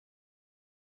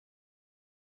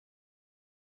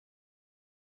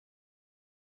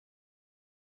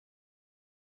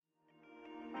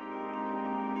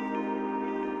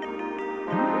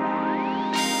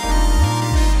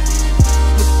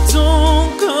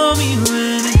call me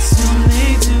when it's too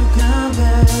late to come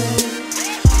back.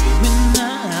 When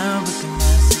now, but the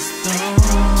mess is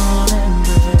thrown and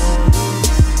bare.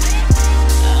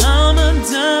 I'm a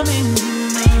diamond in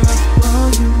the rough, well,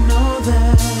 you know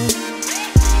that.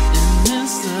 And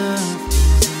this love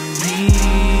isn't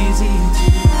easy to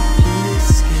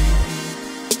escape.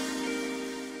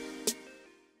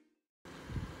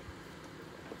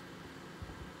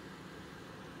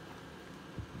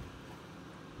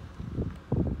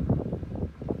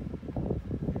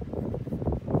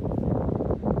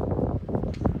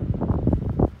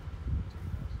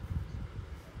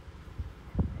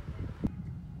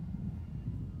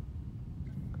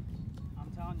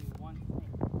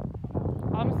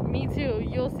 Me too.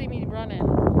 You'll see me running. I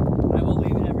will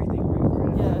leave everything right for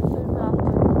it. Yes,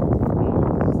 exactly.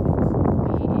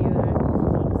 Me either.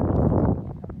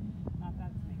 Not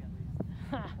that snake at least.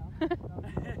 Up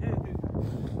there.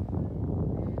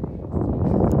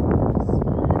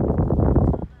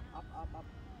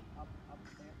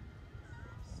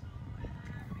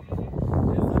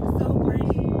 This looks so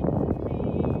pretty.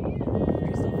 Are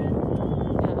you still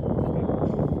filming? Yeah.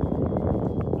 Okay.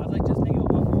 I was like, just make it one.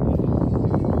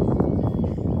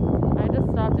 I just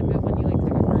stopped a bit when you like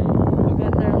took a break.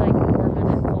 Because they're like 4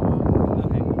 minutes long.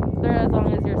 Okay. They're as long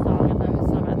as your song and then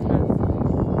some extras.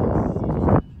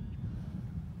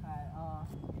 Alright,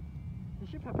 you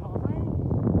should put Paul on.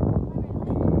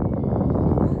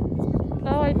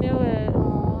 Oh, I knew it. Oh,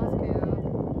 that's cute.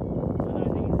 I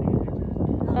think he's taking pictures.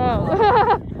 Oh.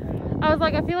 I was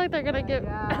like, I feel like they're gonna get.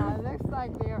 Yeah, it looks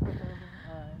like they are for filming.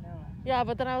 Alright, no. Yeah,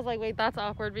 but then I was like, wait, that's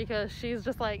awkward because she's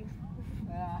just like.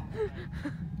 Yeah.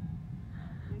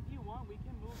 If you want, we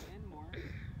can move in more.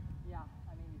 Yeah,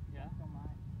 I mean, yeah, don't mind.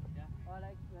 Yeah. Or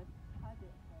like, let's try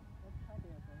there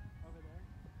first. Over there?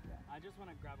 Yeah. I just want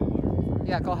to grab a water.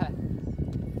 Yeah, go ahead.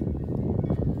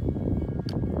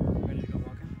 Ready to go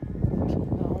walking?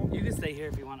 No. You can stay here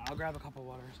if you want. I'll grab a couple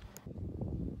waters.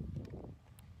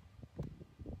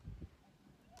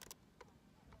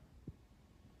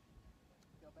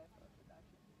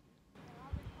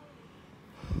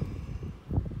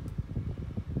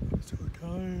 So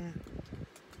tired.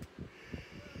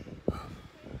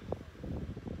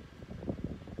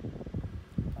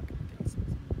 Fucking face is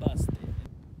busted.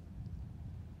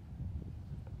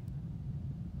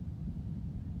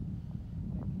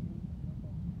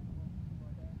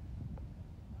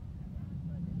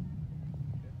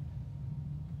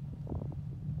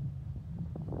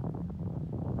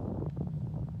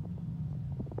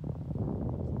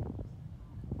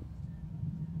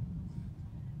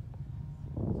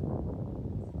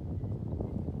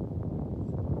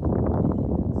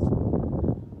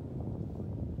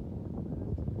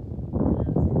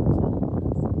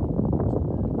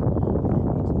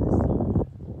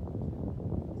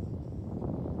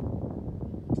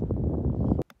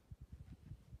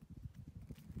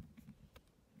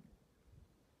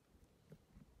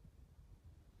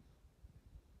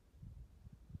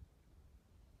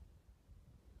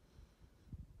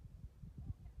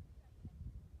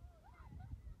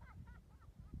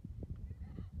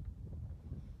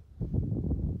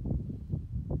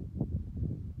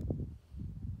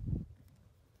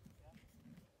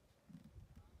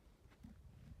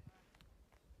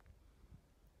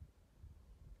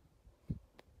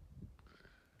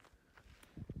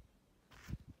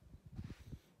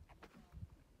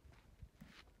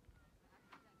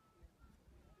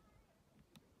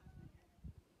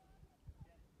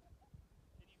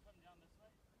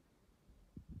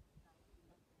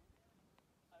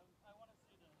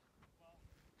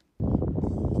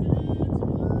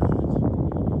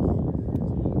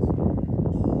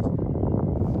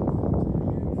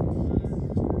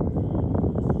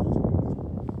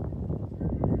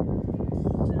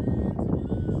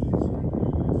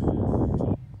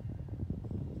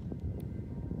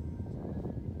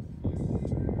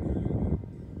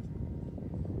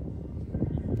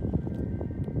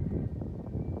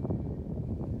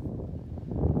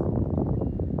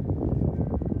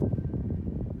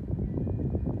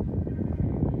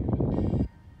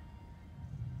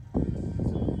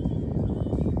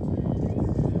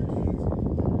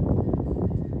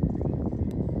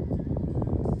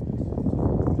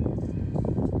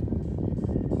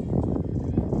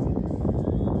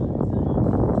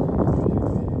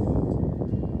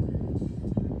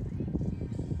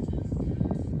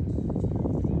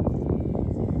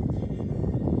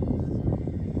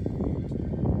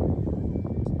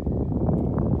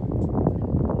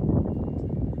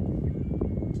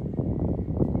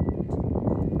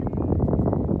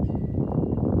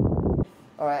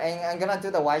 Alright, and I'm gonna do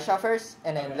the wide shot first,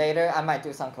 and then later I might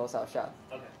do some close-up shot.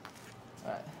 Okay.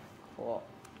 Alright. Cool.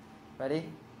 Ready?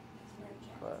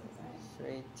 Cool.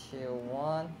 3, 2,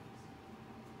 1.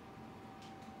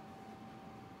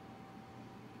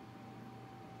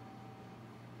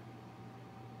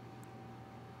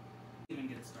 Even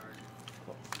get started.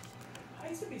 Cool. I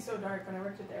used to be so dark when I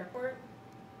worked at the airport.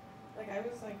 Like I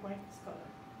was like Mike's color.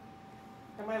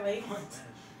 And my legs.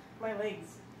 My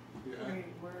legs. Yeah.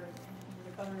 Were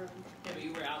the color of. Yeah, but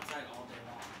you were outside all day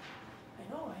long. I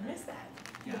know, I miss that.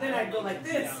 Yeah, But then I'd go like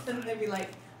this, and they'd be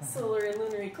like solar and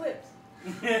lunar eclipse.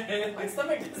 My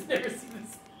stomach does never see the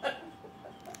sun.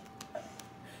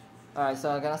 Alright, so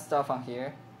I'm gonna start from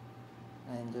here.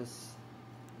 And just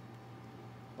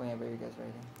whenever you guys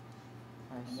ready.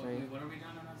 Alright, 3. What are we doing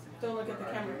on this again? Don't look at the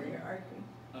camera when you're arguing.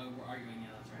 Oh, we're arguing,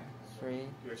 yeah, that's right. 3,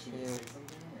 You actually need to say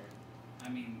something? Or? I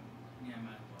mean, yeah,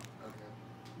 might as well. Okay.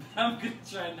 I'm gonna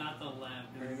try not to laugh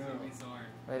I because it's know. gonna be so hard.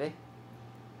 Ready?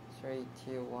 3,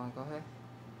 2, 1, go ahead.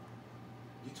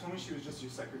 You told me she was just your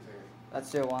secretary.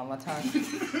 Let's do it one more time.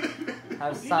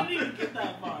 Have You some. didn't even get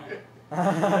that far.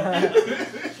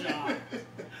 Shocked.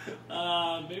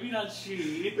 Maybe not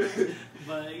she,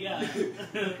 but yeah.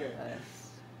 Okay. Nice.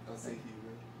 I'll say he.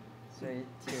 3,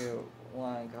 2,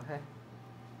 1, go ahead.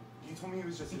 You told me he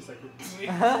was just your secretary.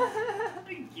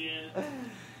 Again.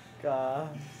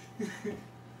 God.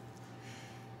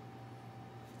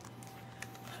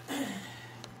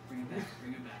 Bring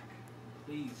it back.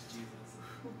 Please, Jesus.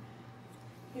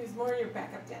 He was more your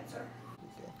backup dancer.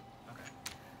 Okay. Okay.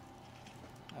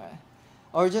 Alright.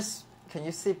 Or just, can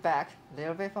you sit back a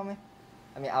little bit for me?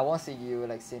 I mean, I won't see you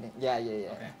like sitting. Yeah.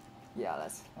 Okay. Yeah,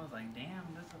 let's. I was like,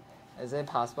 damn, this Is it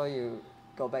possible you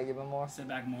go back even more? Sit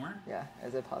back more? Yeah,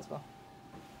 is it possible?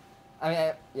 I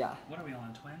mean, yeah. What are we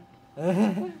on,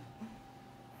 twin?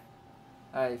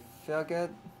 Alright, feel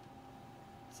good?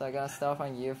 So I'm gonna start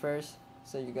from you first.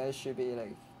 So you guys should be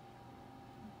like,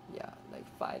 yeah, like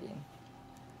fighting.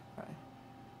 Alright.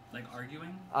 Like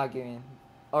arguing? Arguing.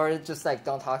 Or just like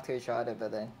don't talk to each other,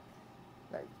 but then,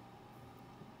 like,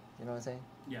 you know what I'm saying?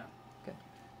 Yeah. Okay.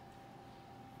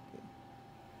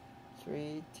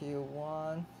 3, 2,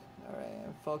 1. Alright,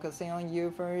 I'm focusing on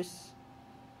you first.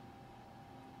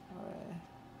 Alright.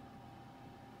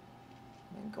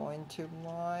 Then going to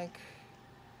Mike.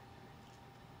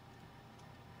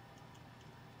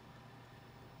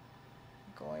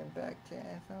 Going back to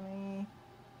Anthony.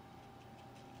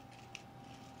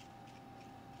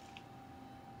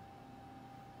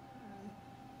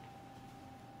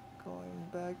 Going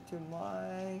back to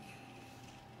Mike.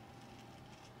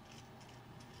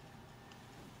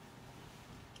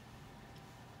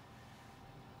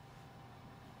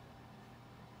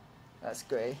 That's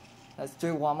great. Let's do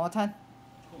it one more time.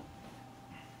 Cool.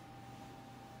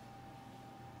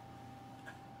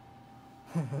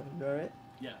 Alright.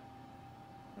 Yeah.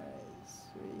 Alright,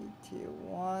 3, 2,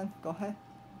 1. Go ahead.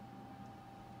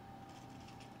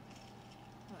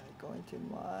 Alright, going to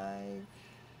Mike.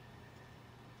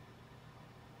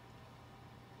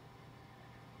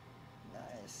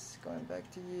 Nice. Going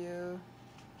back to you.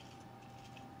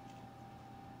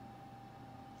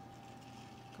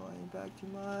 Going back to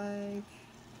Mike.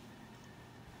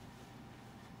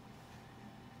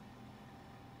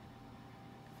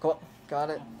 Cool. Got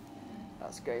it.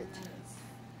 That's great.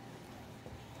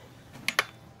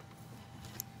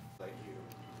 Like you.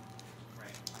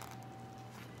 Right.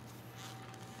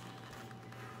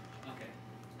 Okay.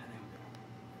 I think I'm good.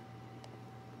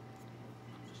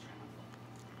 I'm just trying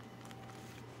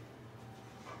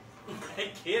to I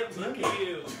can't look at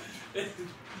you.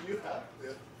 You have to.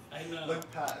 I know. Look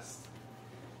past.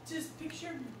 Just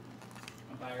picture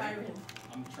Byron. Byron.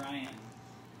 I'm trying.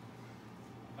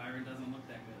 Byron doesn't look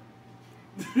that good.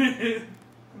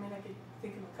 I mean, I could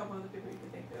think of a couple other people you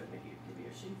could think that would make you give you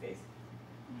a shitty face.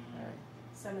 Alright.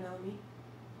 Salmon me.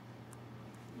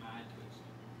 My eye twitched.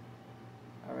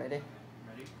 Alrighty. Okay.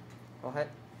 Ready? Go ahead.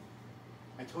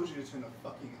 I told you to turn the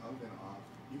fucking oven off.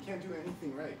 You can't do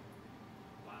anything right.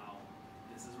 Wow.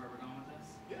 This is where we're going with this?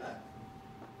 Yeah.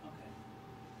 Okay.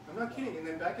 I'm not kidding. And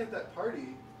then back at that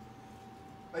party,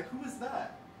 like, who was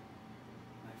that?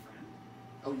 My friend?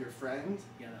 Oh, your friend?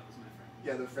 Yeah, that was my friend.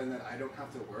 Yeah, the friend that I don't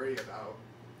have to worry about.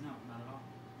 No, not at all.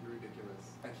 You're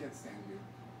ridiculous. I can't stand you.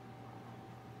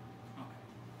 Okay.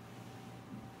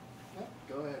 Yeah,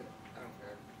 go ahead. I don't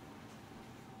care.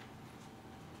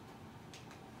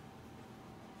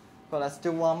 Well, let's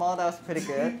do one more. That was pretty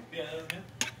good. Yeah, that was good.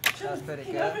 That was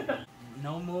pretty good.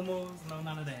 No momos, no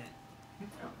none of that. Do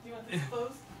you want this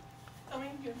closed? Tell me,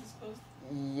 do you want this closed?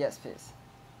 Yes, please.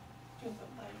 Do you want the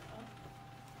light on?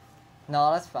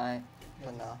 No, that's fine.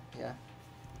 For now, yeah.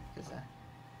 'Cause,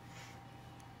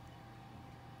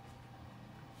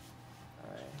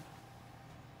 alright.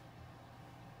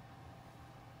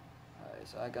 Alright,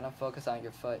 so I'm gonna focus on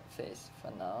your face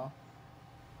for now.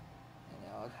 And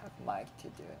then I'll have Mike to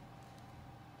do it.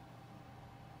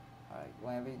 Alright,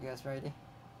 whenever you guys ready.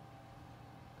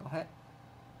 Go ahead.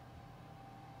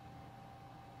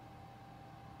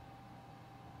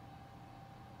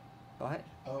 Go ahead.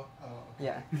 Oh, okay.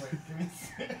 Yeah. Wait, give me a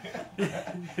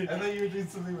second. I thought you were doing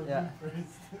something with Yeah. me first.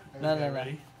 No, Okay, no, no.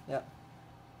 ready? Yep.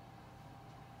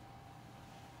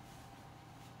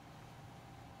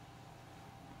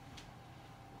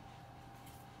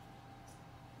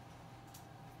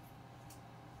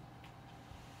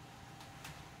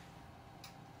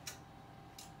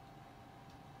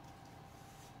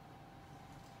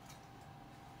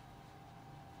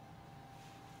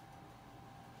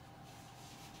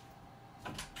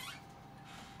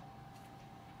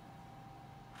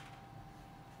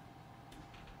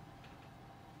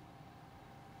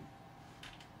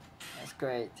 That's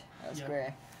great. That's Yeah.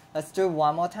 great. Let's do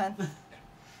one more time.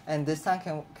 And this time,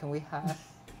 can we have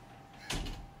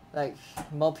like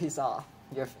more pissed off?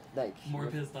 You're like More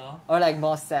pissed off? or like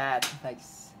more sad, like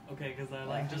Okay, because I Yeah.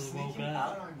 like I'm just woke sneaking up.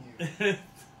 out on you.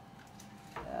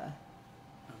 yeah.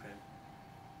 Okay.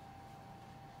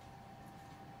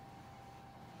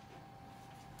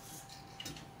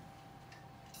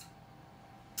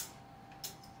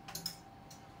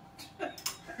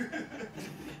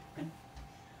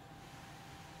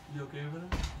 You okay with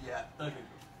it? Yeah. Okay,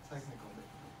 Technical.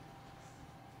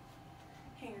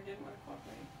 Hanger didn't want to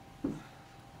cooperate. cool.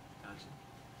 Gotcha.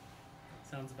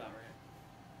 Sounds about right.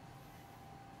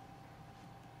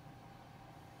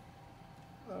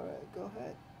 Alright, go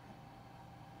ahead.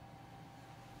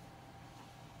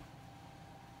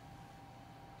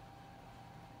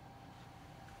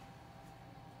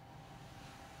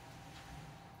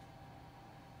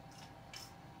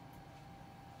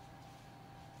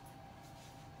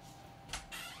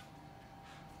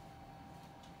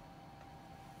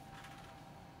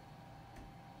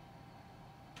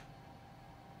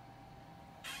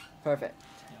 Perfect.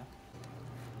 Yeah.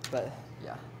 But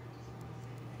yeah.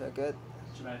 Feel good.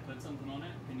 Should I put something on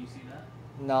it? Can you see that?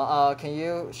 No, can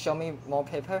you show me more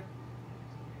paper?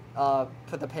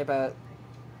 Put the paper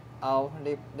out a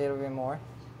little bit more.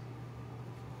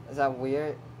 Is that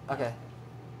weird? Okay.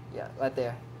 Yeah, right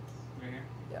there. Right here?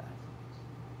 Yeah.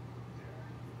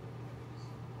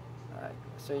 Alright,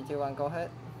 3, 2, 1, go ahead.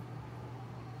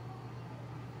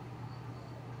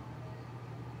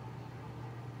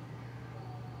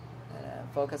 And then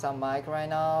focus on Mike right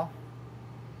now.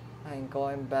 And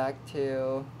going back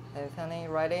to Anthony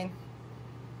writing.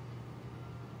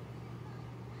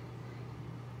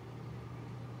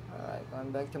 Alright,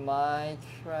 going back to Mike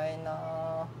right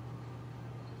now.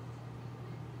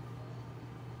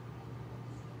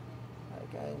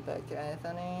 Alright, going back to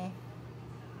Anthony.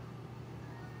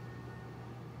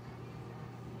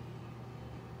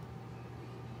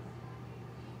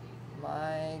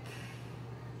 Mike.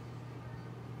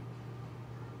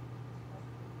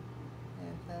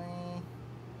 Anthony.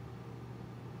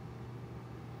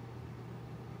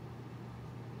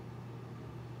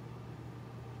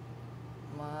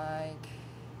 Mike.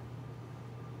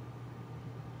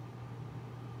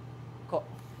 Cool.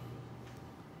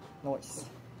 Noise.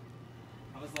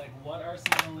 I was like, what are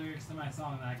some of the lyrics to my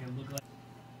song that I can look like?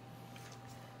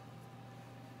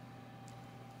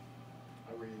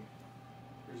 Are we?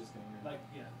 We're just getting ready. Like,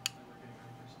 yeah. Like we're getting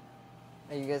ready for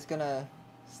something. Are you guys gonna?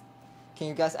 Can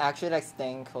you guys actually like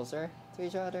staying closer to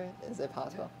each other? Is it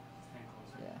possible? Stand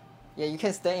closer. Yeah. Yeah, you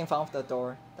can stay in front of the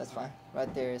door. That's fine.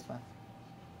 Right there is fine.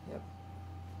 Yep.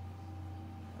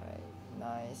 Alright,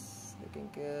 nice. Looking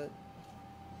good.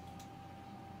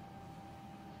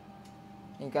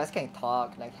 You guys can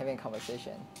talk, like having a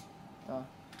conversation. Oh.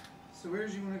 So where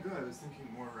did you want to go? I was thinking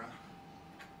more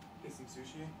get some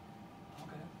sushi.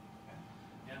 Okay.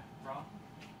 Yeah, raw? I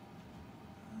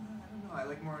don't know. I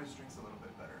like Mora's drinks a little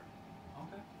bit better.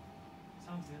 Okay.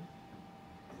 Sounds good.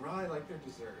 Raw, I like their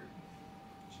dessert.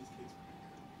 Cheesecake's pretty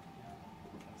good.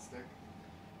 Yeah. Stick.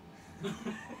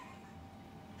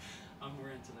 I'm more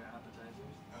into their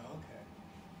appetizers. Oh, okay.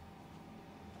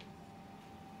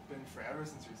 Been forever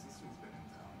since your sister's been in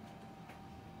town.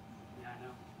 Yeah, I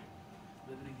know.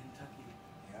 Living in Kentucky.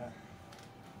 Yeah.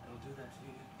 It'll do that to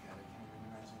you. God, I can't even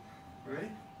imagine.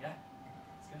 Ready? Yeah.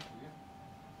 It's good for you.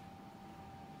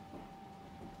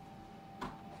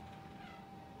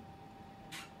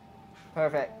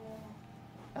 Perfect.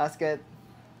 That's good.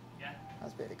 Yeah.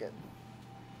 That's pretty good.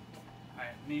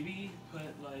 Alright, maybe put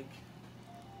like,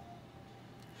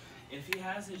 if he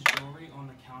has his jewelry on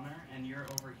the counter and you're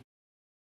over here.